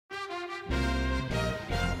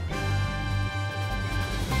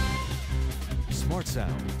Smart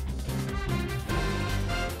Sound.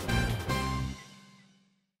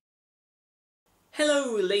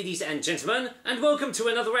 Hello ladies and gentlemen, and welcome to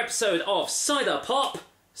another episode of Cider Pop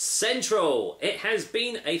Central. It has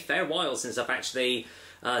been a fair while since I've actually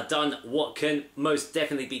done what can most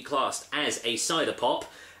definitely be classed as a cider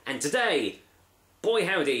pop, and today, boy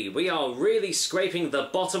howdy, we are really scraping the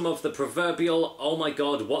bottom of the proverbial "oh my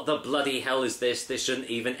god, what the bloody hell is this, this shouldn't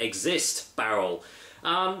even exist" barrel.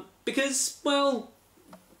 Because, well,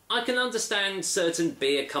 I can understand certain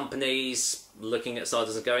beer companies looking at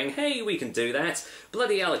ciders and going, hey, we can do that.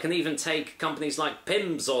 Bloody hell, I can even take companies like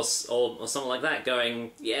Pimm's or something like that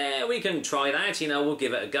going, yeah, we can try that, you know, we'll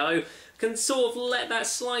give it a go. Can sort of let that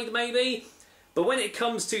slide maybe. But when it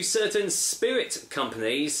comes to certain spirit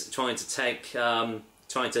companies trying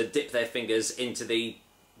to dip their fingers into the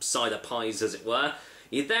cider pies, as it were,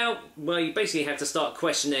 you basically have to start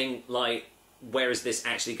questioning, like, where is this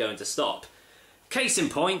actually going to stop? Case in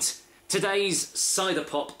point, today's cider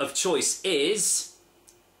pop of choice is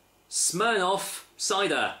Smirnoff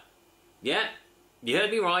Cider. Yeah, you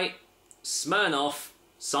heard me right. Smirnoff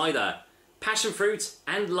Cider. Passionfruit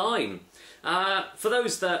and lime. For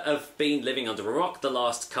those that have been living under a rock the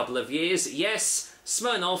last couple of years, yes,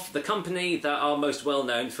 Smirnoff, the company that are most well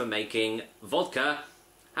known for making vodka,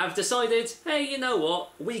 have decided, hey, you know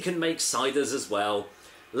what, we can make ciders as well.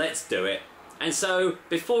 Let's do it. And so,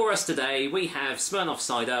 before us today, we have Smirnoff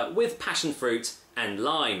Cider with passionfruit and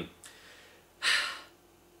lime.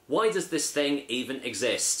 Why does this thing even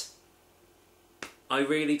exist? I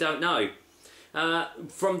really don't know.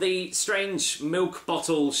 From the strange milk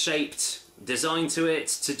bottle shaped design to it,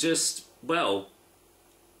 to just, well,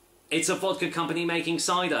 it's a vodka company making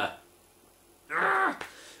cider.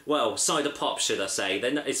 Well, cider pop, should I say.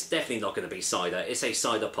 It's definitely not going to be cider, it's a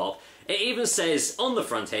cider pop. It even says on the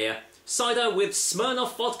front here, cider with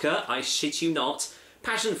Smirnoff vodka, I shit you not,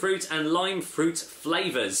 passion fruit and lime fruit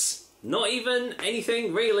flavours. Not even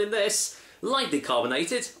anything real in this. Lightly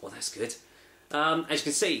carbonated, well that's good. As you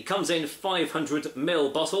can see, it comes in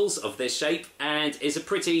 500ml bottles of this shape and is a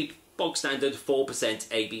pretty bog standard 4%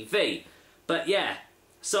 ABV. But yeah,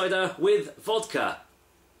 cider with vodka.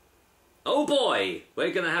 Oh boy,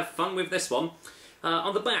 we're going to have fun with this one.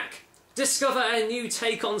 On the back, discover a new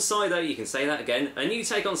take on cider, you can say that again, a new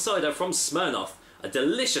take on cider from Smirnoff. A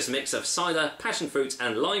delicious mix of cider, passion fruit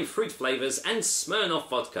and lime fruit flavours and Smirnoff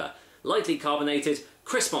vodka. Lightly carbonated,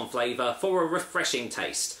 crisp on flavour for a refreshing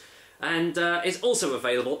taste. And it's also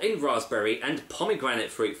available in raspberry and pomegranate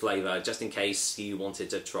fruit flavour, just in case you wanted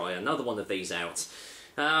to try another one of these out.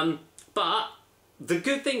 But the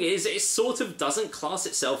good thing is, it sort of doesn't class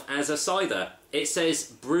itself as a cider. It says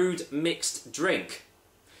brewed mixed drink.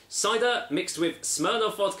 Cider mixed with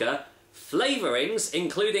Smirnoff vodka, flavourings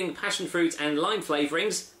including passion fruit and lime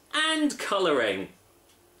flavourings, and colouring.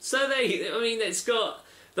 So it's got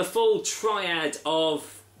the full triad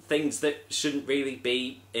of things that shouldn't really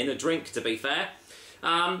be in a drink, to be fair.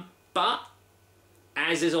 But,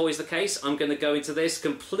 as is always the case, I'm going to go into this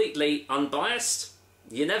completely unbiased.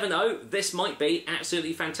 You never know, this might be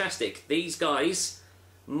absolutely fantastic. These guys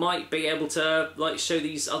might be able to show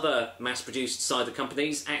these other mass-produced cider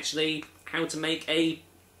companies actually how to make a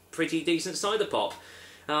pretty decent cider pop.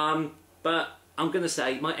 But I'm going to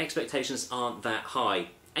say my expectations aren't that high.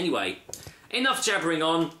 Anyway, enough jabbering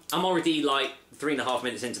on. I'm already 3.5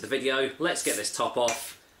 minutes into the video. Let's get this top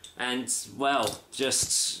off and, well,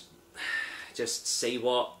 just see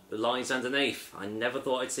what lies underneath. I never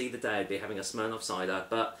thought I'd see the day I'd be having a Smirnoff cider,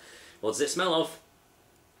 but what does it smell of?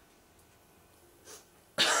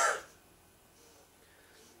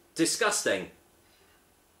 Disgusting.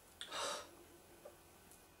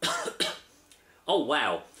 Oh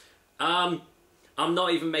wow. I'm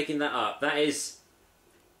not even making that up. That has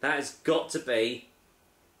got to be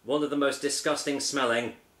one of the most disgusting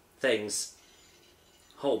smelling things.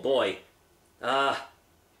 Oh boy. How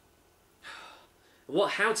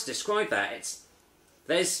to describe that?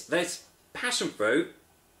 There's passion fruit,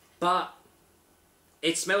 but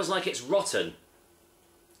it smells like it's rotten.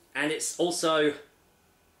 And it's also,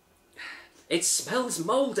 it smells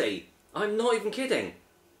mouldy. I'm not even kidding.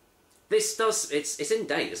 It's in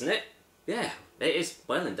date, isn't it? Yeah, it is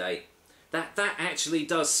well in date. That actually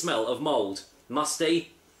does smell of mould.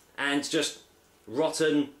 Musty and just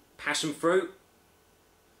rotten passion fruit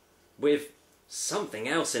with something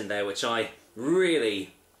else in there which I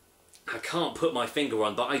can't put my finger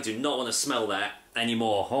on, but I do not want to smell that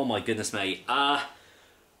anymore. Oh my goodness me.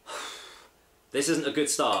 This isn't a good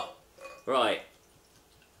start. Right.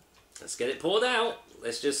 Let's get it poured out.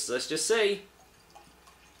 Let's just see.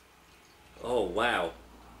 Oh wow.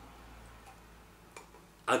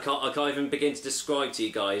 I can't even begin to describe to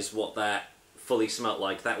you guys what that fully smelt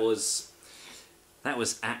like. That was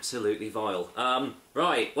absolutely vile.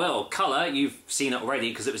 Right, well, colour, you've seen it already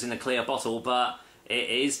because it was in a clear bottle, but it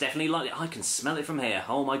is definitely lightly... I can smell it from here.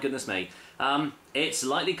 Oh my goodness me. It's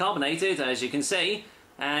lightly carbonated, as you can see,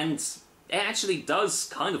 and it actually does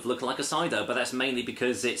kind of look like a cider, but that's mainly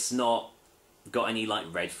because it's not got any like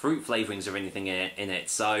red fruit flavourings or anything in it.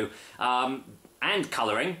 So, and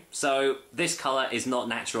colouring. So this colour is not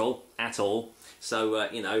natural at all. So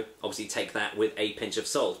you know, obviously take that with a pinch of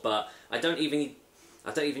salt. But I don't even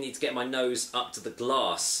need to get my nose up to the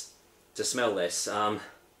glass to smell this.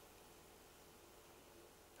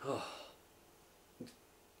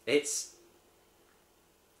 It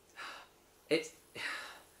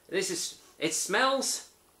smells...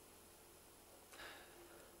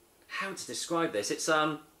 How to describe this? It's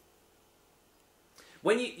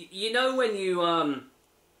when you've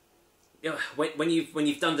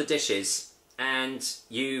done the dishes and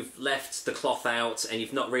you've left the cloth out and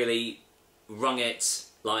you've not really wrung it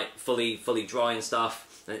like fully dry and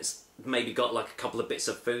stuff, and it's maybe got like a couple of bits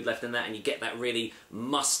of food left in that, and you get that really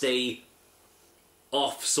musty,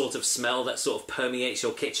 off sort of smell that sort of permeates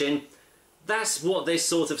your kitchen. That's what this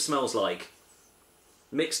sort of smells like,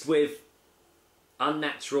 mixed with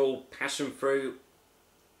unnatural passion fruit,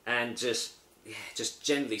 and just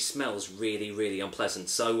generally smells really unpleasant.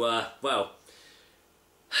 So well,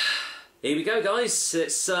 here we go, guys.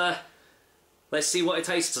 Let's see what it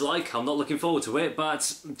tastes like. I'm not looking forward to it,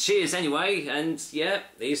 but cheers anyway. And yeah,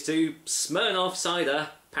 here's to Smirnoff cider,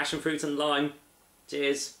 passion fruit and lime.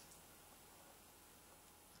 Cheers.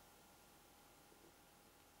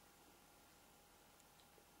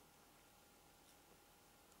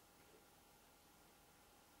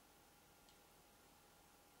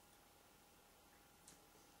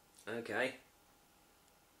 Okay.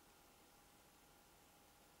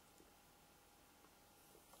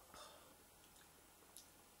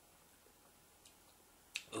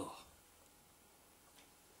 Oh.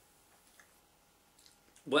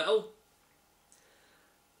 Well,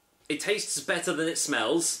 it tastes better than it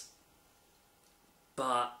smells,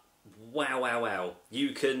 but wow.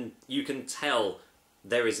 You can tell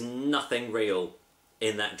there is nothing real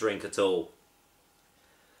in that drink at all.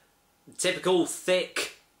 Typical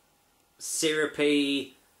thick,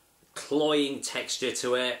 syrupy, cloying texture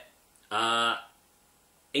to it.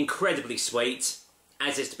 Incredibly sweet,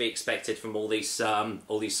 as is to be expected from all these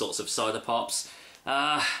sorts of cider pops.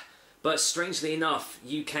 But strangely enough,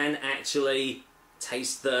 you can actually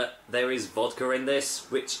taste that there is vodka in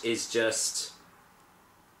this, which is just...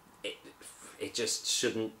 It just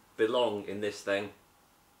shouldn't belong in this thing.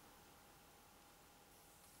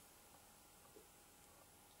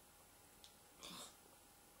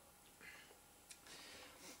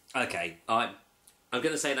 Okay, I'm going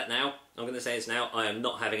to say that now. I'm going to say this now. I am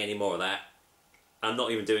not having any more of that. I'm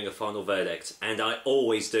not even doing a final verdict. And I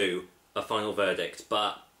always do a final verdict.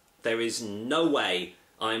 But there is no way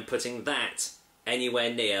I'm putting that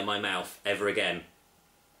anywhere near my mouth ever again.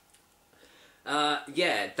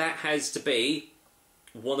 Yeah, that has to be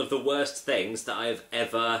one of the worst things that I have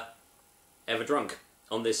ever drunk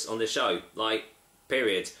on this show. Like,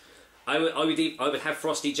 period. I would have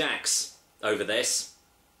Frosty Jacks over this.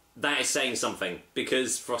 That is saying something,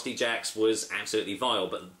 because Frosty Jacks was absolutely vile,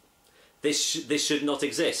 but this should not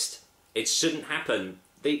exist. It shouldn't happen.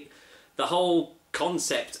 The whole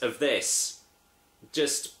concept of this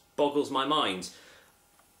just boggles my mind.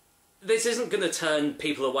 This isn't going to turn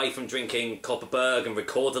people away from drinking Kopparberg and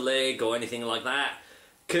Rekorderlig or anything like that,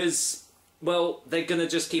 because, well, they're going to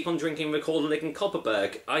just keep on drinking Rekorderlig and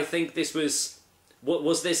Kopparberg. I think this was...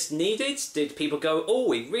 Was this needed? Did people go, oh,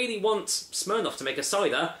 we really want Smirnoff to make a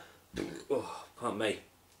cider? Oh, pardon me.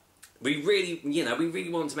 We really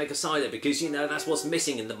want to make a cider because, that's what's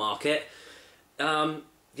missing in the market.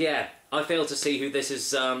 Yeah, I fail to see who this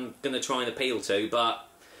is going to try and appeal to, but,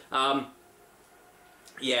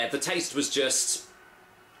 yeah, the taste was just,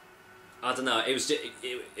 I don't know, it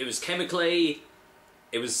was chemically,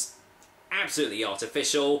 it was absolutely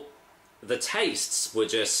artificial. The tastes were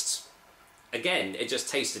just... Again, it just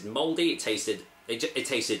tasted mouldy, it tasted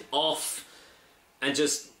off, and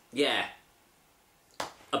just, yeah,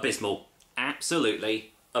 abysmal.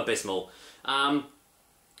 Absolutely abysmal.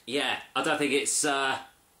 Yeah, I don't think it's going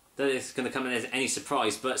to come in as any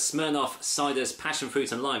surprise, but Smirnoff Cider's Passion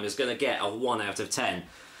Fruit and Lime is going to get a 1 out of 10.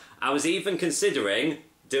 I was even considering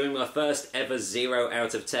doing my first ever 0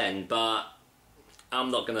 out of 10, but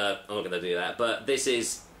I'm not gonna do that. But this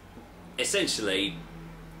is essentially...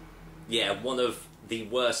 yeah, one of the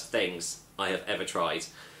worst things I have ever tried.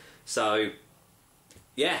 So,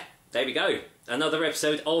 yeah, there we go. Another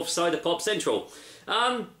episode of Cider Pop Central.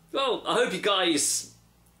 Well, I hope you guys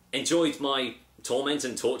enjoyed my torment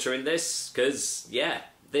and torture in this, because, yeah,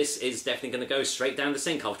 this is definitely going to go straight down the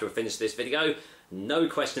sink after I finish this video. No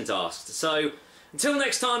questions asked. So, until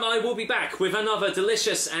next time, I will be back with another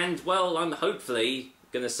delicious and, well, I'm hopefully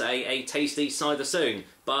going to say a tasty cider soon.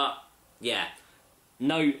 But, yeah,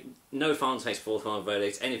 no final taste, final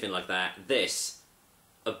verdict, anything like that. This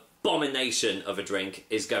abomination of a drink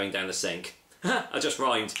is going down the sink. I just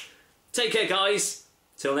rhymed. Take care, guys.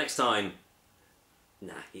 Till next time.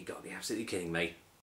 Nah, you gotta be absolutely kidding me.